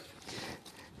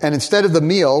 And instead of the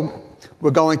meal, we're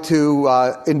going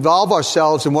to involve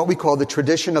ourselves in what we call the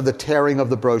tradition of the tearing of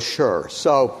the brochure.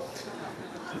 So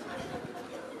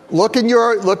look in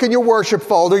your worship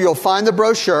folder. You'll find the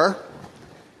brochure.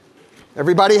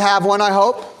 Everybody have one, I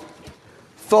hope.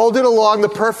 Fold it along the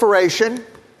perforation.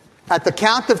 At the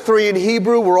count of 3 in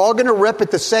Hebrew, we're all going to rip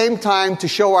at the same time to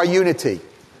show our unity.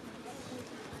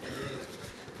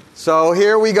 So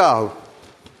here we go.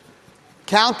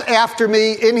 Count after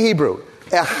me in Hebrew.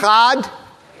 Echad.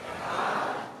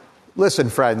 Listen,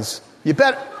 friends, you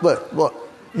better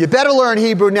learn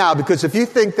Hebrew now, because if you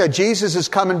think that Jesus is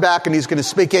coming back and he's going to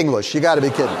speak English, you got to be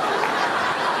kidding.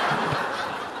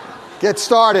 Get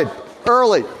started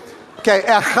early. Okay,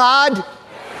 Echad,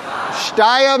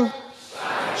 Shtayim,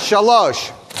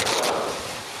 Shalosh.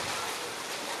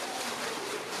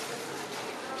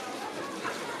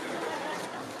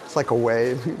 It's like a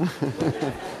wave.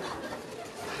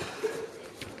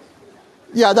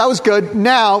 Yeah, that was good.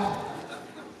 Now,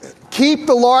 keep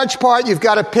the large part. You've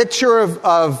got a picture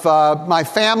of my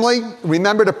family.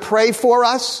 Remember to pray for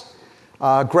us.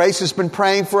 Grace has been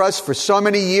praying for us for so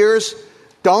many years.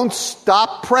 Don't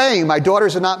stop praying. My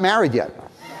daughters are not married yet.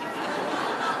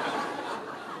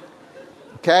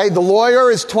 Okay, the lawyer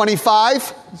is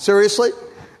 25, seriously,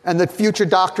 and the future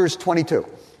doctor is 22.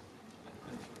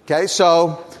 Okay,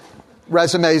 so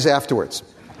resumes afterwards.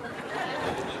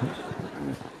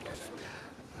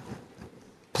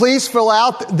 Please fill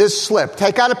out this slip.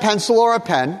 Take out a pencil or a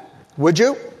pen, would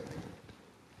you?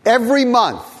 Every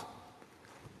month,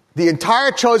 the entire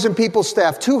Chosen People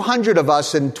staff, 200 of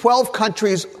us in 12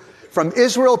 countries, from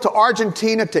Israel to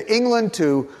Argentina to England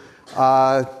to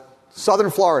southern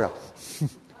Florida.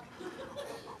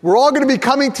 We're all going to be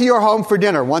coming to your home for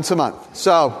dinner once a month.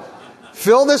 So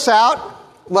fill this out.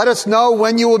 Let us know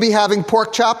when you will be having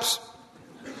pork chops.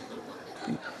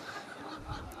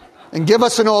 And give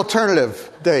us an alternative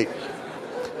date.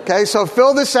 Okay, so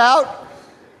fill this out.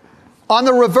 On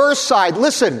the reverse side,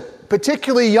 listen,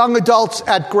 particularly young adults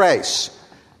at Grace.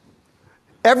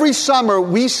 Every summer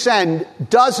we send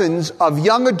dozens of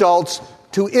young adults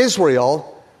to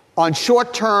Israel on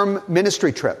short-term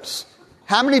ministry trips.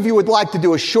 How many of you would like to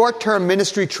do a short-term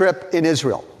ministry trip in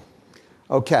Israel?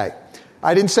 Okay.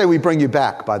 I didn't say we bring you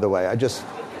back, by the way.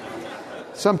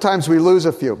 Sometimes we lose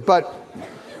a few.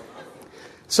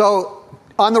 So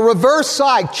on the reverse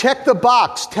side, check the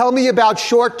box. Tell me about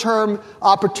short-term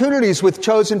opportunities with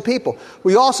chosen people.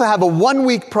 We also have a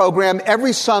 1-week program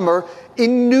every summer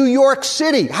in New York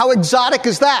City. How exotic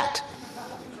is that?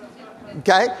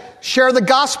 Okay? Share the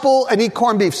gospel and eat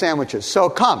corned beef sandwiches. So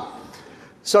come.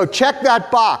 So check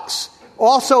that box.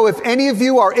 Also, if any of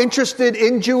you are interested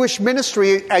in Jewish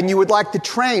ministry and you would like to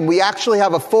train, we actually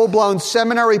have a full-blown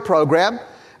seminary program.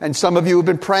 And some of you have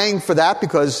been praying for that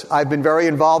because I've been very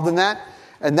involved in that.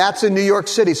 And that's in New York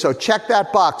City. So check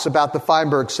that box about the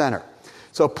Feinberg Center.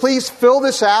 So please fill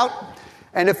this out.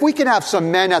 And if we can have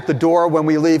some men at the door when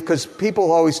we leave, because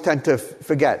people always tend to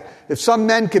forget. If some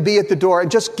men could be at the door,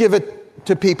 and just give it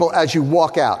to people as you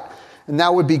walk out. And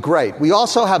that would be great. We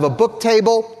also have a book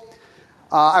table.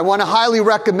 I want to highly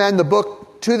recommend the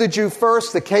book To the Jew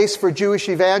First, The Case for Jewish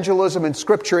Evangelism in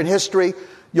Scripture and History.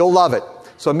 You'll love it.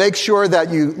 So make sure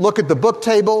that you look at the book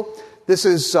table. This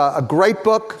is a great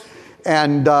book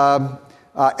and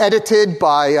edited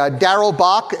by Darrell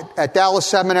Bach at Dallas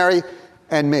Seminary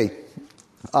and me.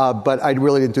 But I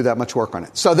really didn't do that much work on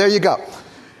it. So there you go.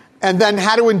 And then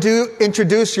how to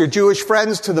introduce your Jewish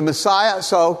friends to the Messiah.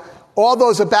 So all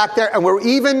those are back there. And we're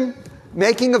even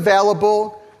making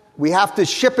available, we have to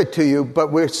ship it to you,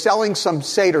 but we're selling some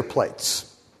Seder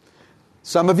plates.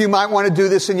 Some of you might want to do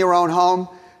this in your own home.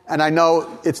 And I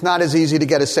know it's not as easy to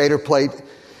get a Seder plate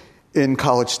in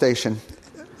College Station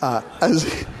as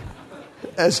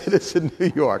it is in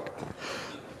New York.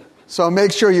 So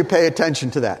make sure you pay attention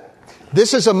to that.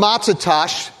 This is a matzah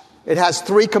tash. It has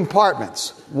 3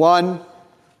 compartments. 1,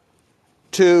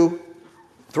 2,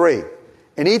 3.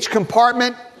 In each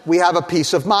compartment, we have a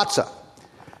piece of matzah.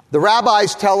 The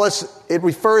rabbis tell us it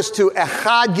refers to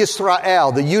Echad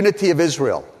Yisrael, the unity of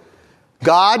Israel.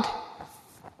 God,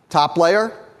 top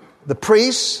layer, the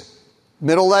priests,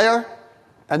 middle layer,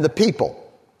 and the people.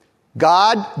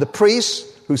 God, the priests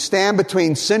who stand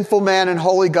between sinful man and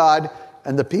holy God,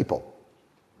 and the people.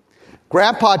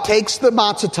 Grandpa takes the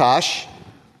matzah tash,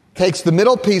 takes the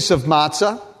middle piece of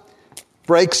matzah,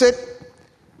 breaks it,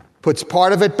 puts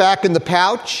part of it back in the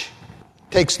pouch,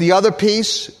 takes the other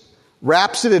piece,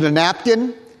 wraps it in a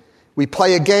napkin. We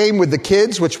play a game with the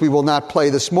kids, which we will not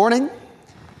play this morning.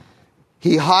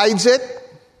 He hides it,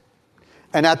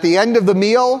 and at the end of the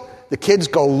meal, the kids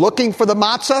go looking for the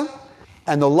matzah,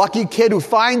 and the lucky kid who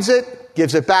finds it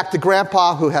gives it back to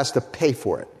Grandpa, who has to pay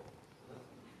for it.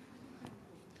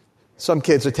 Some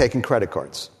kids are taking credit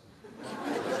cards.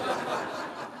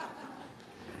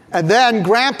 And then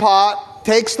Grandpa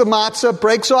takes the matzah,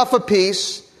 breaks off a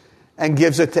piece, and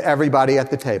gives it to everybody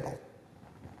at the table.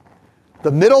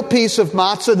 The middle piece of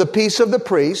matzah, the piece of the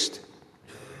priest,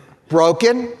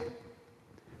 broken,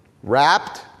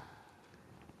 wrapped,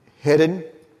 hidden,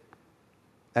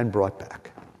 and brought back.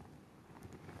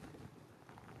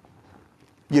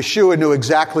 Yeshua knew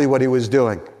exactly what he was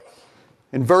doing.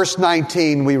 In verse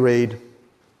 19 we read,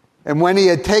 "And when he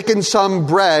had taken some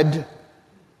bread,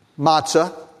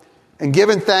 matzah, and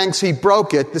given thanks, he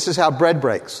broke it." This is how bread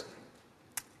breaks.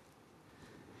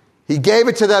 "He gave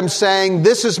it to them, saying,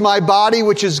 'This is my body,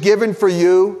 which is given for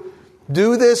you.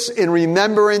 Do this in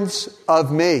remembrance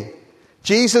of me.'"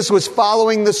 Jesus was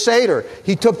following the Seder.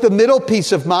 He took the middle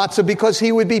piece of matzah because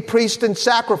he would be priest and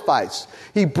sacrifice.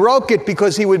 He broke it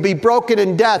because he would be broken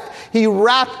in death. He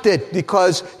wrapped it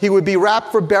because he would be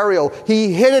wrapped for burial.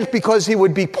 He hid it because he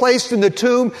would be placed in the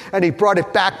tomb, and he brought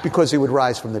it back because he would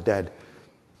rise from the dead.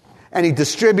 And he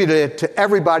distributed it to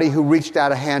everybody who reached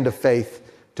out a hand of faith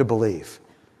to believe.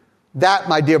 That,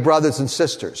 my dear brothers and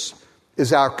sisters,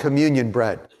 is our communion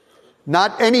bread.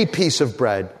 Not any piece of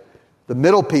bread, the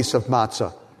middle piece of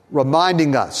matzah,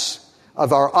 reminding us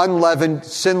of our unleavened,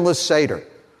 sinless Seder,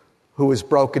 who was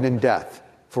broken in death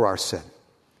for our sin.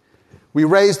 We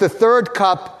raise the third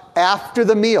cup after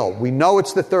the meal. We know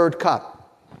it's the third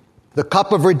cup, the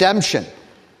cup of redemption.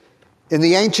 In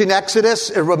the ancient Exodus,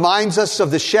 it reminds us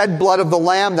of the shed blood of the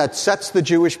Lamb that sets the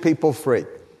Jewish people free.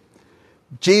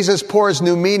 Jesus pours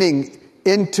new meaning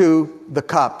into the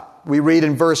cup. We read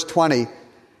in verse 20,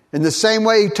 "In the same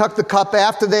way he took the cup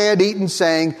after they had eaten,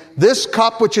 saying, 'This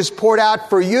cup which is poured out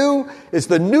for you is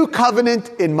the new covenant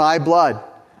in my blood.'"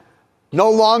 No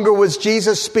longer was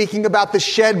Jesus speaking about the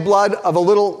shed blood of a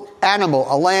little animal,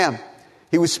 a lamb.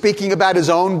 He was speaking about his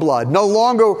own blood. No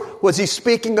longer was he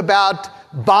speaking about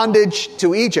bondage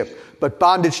to Egypt, but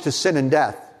bondage to sin and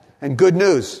death. And good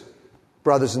news,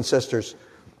 brothers and sisters,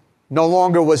 no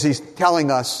longer was he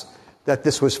telling us that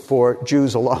this was for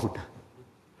Jews alone.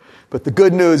 But the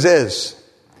good news is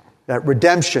that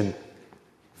redemption,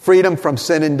 freedom from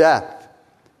sin and death,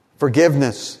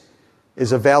 forgiveness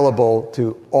is available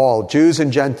to all, Jews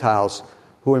and Gentiles,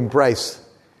 who embrace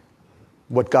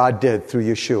what God did through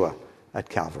Yeshua at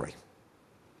Calvary.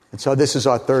 And so this is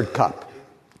our third cup.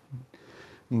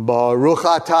 Baruch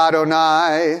atah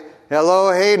Adonai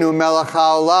Eloheinu melech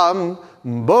haolam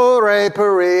borei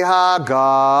peri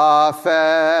hagafen.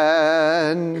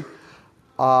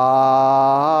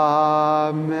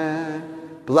 Amen.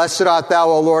 Blessed art thou,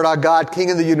 O Lord our God,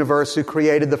 King of the universe, who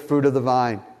created the fruit of the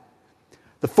vine.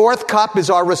 The fourth cup is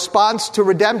our response to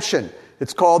redemption.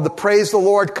 It's called the Praise the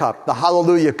Lord cup, the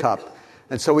Hallelujah cup.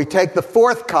 And so we take the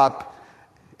fourth cup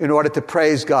in order to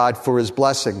praise God for his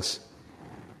blessings.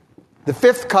 The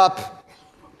fifth cup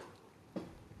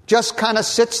just kind of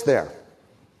sits there.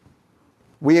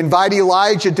 We invite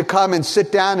Elijah to come and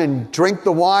sit down and drink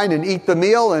the wine and eat the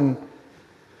meal, and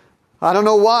I don't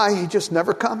know why, he just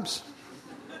never comes.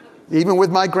 Even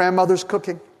with my grandmother's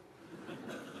cooking.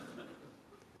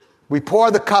 We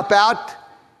pour the cup out,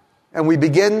 and we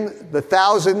begin the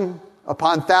 1,000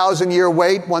 upon 1,000 year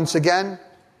wait once again,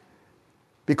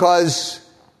 because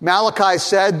Malachi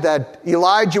said that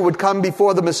Elijah would come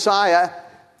before the Messiah,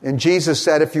 and Jesus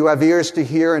said, if you have ears to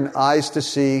hear and eyes to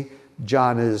see,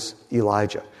 John is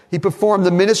Elijah. He performed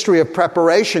the ministry of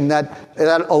preparation that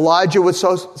Elijah was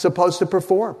supposed to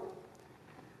perform.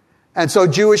 And so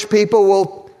Jewish people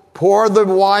will pour the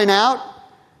wine out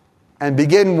and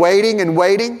begin waiting and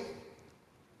waiting.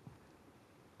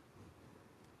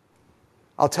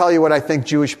 I'll tell you what I think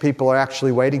Jewish people are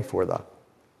actually waiting for, though.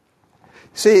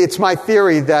 See, it's my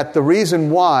theory that the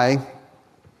reason why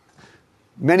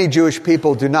many Jewish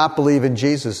people do not believe in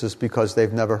Jesus is because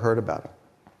they've never heard about him.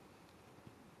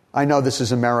 I know this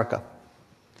is America,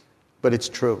 but it's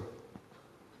true.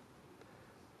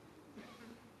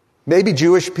 Maybe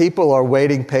Jewish people are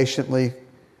waiting patiently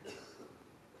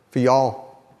for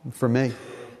y'all, for me.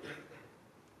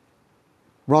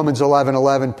 Romans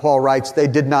 11:11, Paul writes, they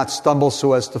did not stumble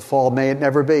so as to fall, may it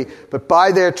never be. But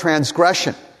by their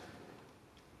transgression,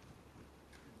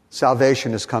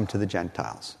 salvation has come to the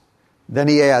Gentiles. Then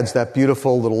he adds that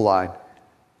beautiful little line,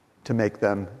 to make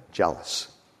them jealous.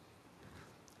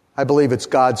 I believe it's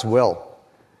God's will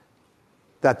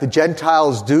that the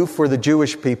Gentiles do for the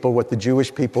Jewish people what the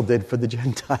Jewish people did for the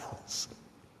Gentiles.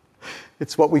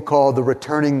 It's what we call the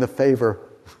returning the favor.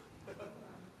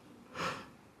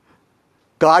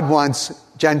 God wants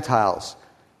Gentiles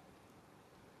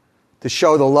to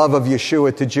show the love of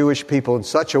Yeshua to Jewish people in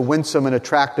such a winsome and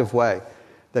attractive way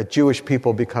that Jewish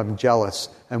people become jealous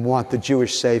and want the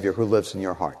Jewish Savior who lives in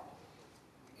your heart.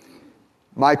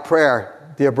 My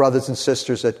prayer, dear brothers and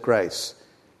sisters at Grace,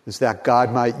 is that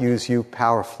God might use you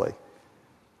powerfully,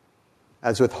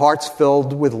 as with hearts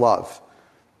filled with love,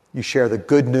 you share the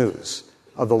good news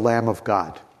of the Lamb of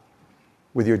God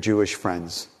with your Jewish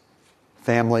friends,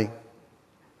 family,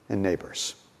 and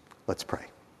neighbors. Let's pray.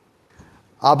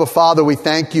 Abba, Father, we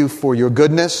thank you for your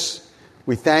goodness.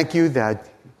 We thank you that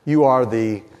you are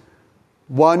the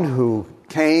one who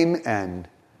came and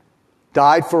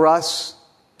died for us.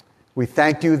 We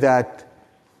thank you that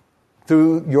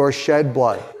through your shed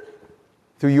blood,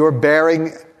 through your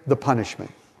bearing the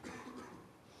punishment,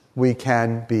 we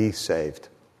can be saved.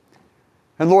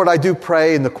 And Lord, I do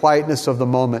pray in the quietness of the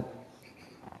moment,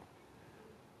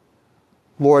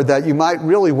 Lord, that you might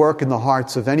really work in the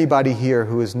hearts of anybody here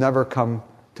who has never come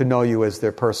to know you as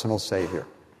their personal Savior.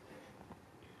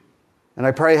 And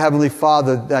I pray, Heavenly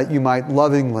Father, that you might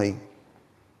lovingly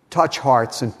touch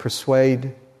hearts and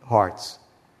persuade hearts,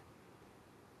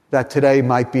 that today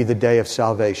might be the day of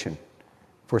salvation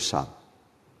for some.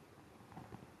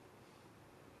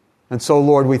 And so,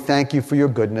 Lord, we thank you for your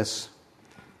goodness.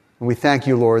 And we thank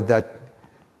you, Lord, that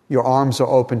your arms are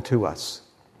open to us,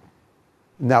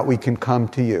 and that we can come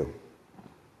to you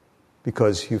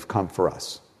because you've come for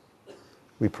us.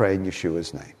 We pray in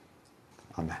Yeshua's name.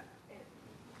 Amen.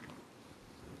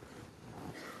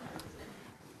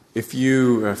 If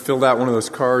you filled out one of those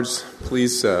cards,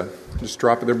 please just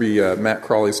drop it. There'll be Matt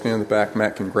Crawley standing in the back.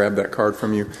 Matt can grab that card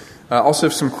from you. Also,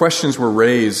 if some questions were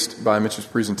raised by Mitch's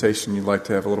presentation, you'd like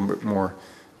to have a little bit more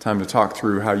time to talk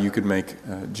through how you could make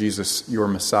Jesus your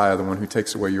Messiah, the one who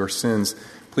takes away your sins,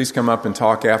 please come up and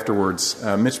talk afterwards.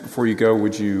 Mitch, before you go,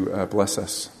 would you bless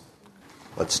us?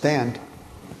 Let's stand.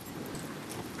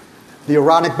 The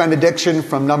Aaronic benediction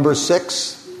from number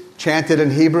 6, chanted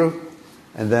in Hebrew.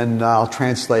 and then I'll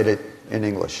translate it in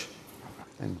English.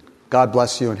 And God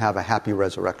bless you and have a happy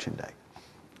Resurrection Day.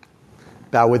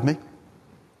 Bow with me.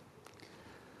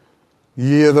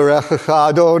 Yivarechecha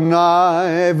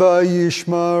Adonai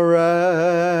v'yishmerecha.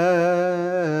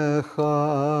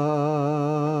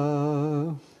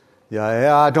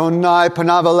 Ya'eh Adonai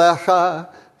panav alecha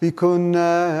v'kunecha.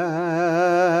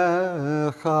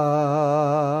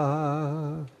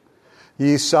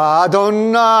 Yisa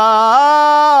Adonai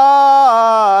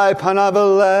panav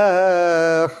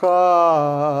alecha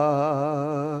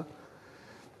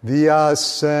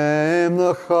v'yasem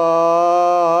lecha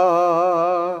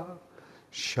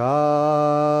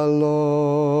shalom.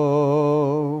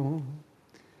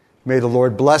 May the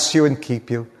Lord bless you and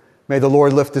keep you. May the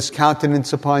Lord lift his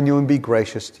countenance upon you and be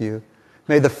gracious to you.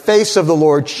 May the face of the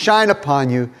Lord shine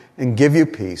upon you and give you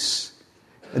peace.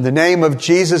 In the name of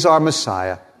Jesus our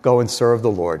Messiah, go and serve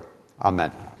the Lord.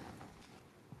 Amen.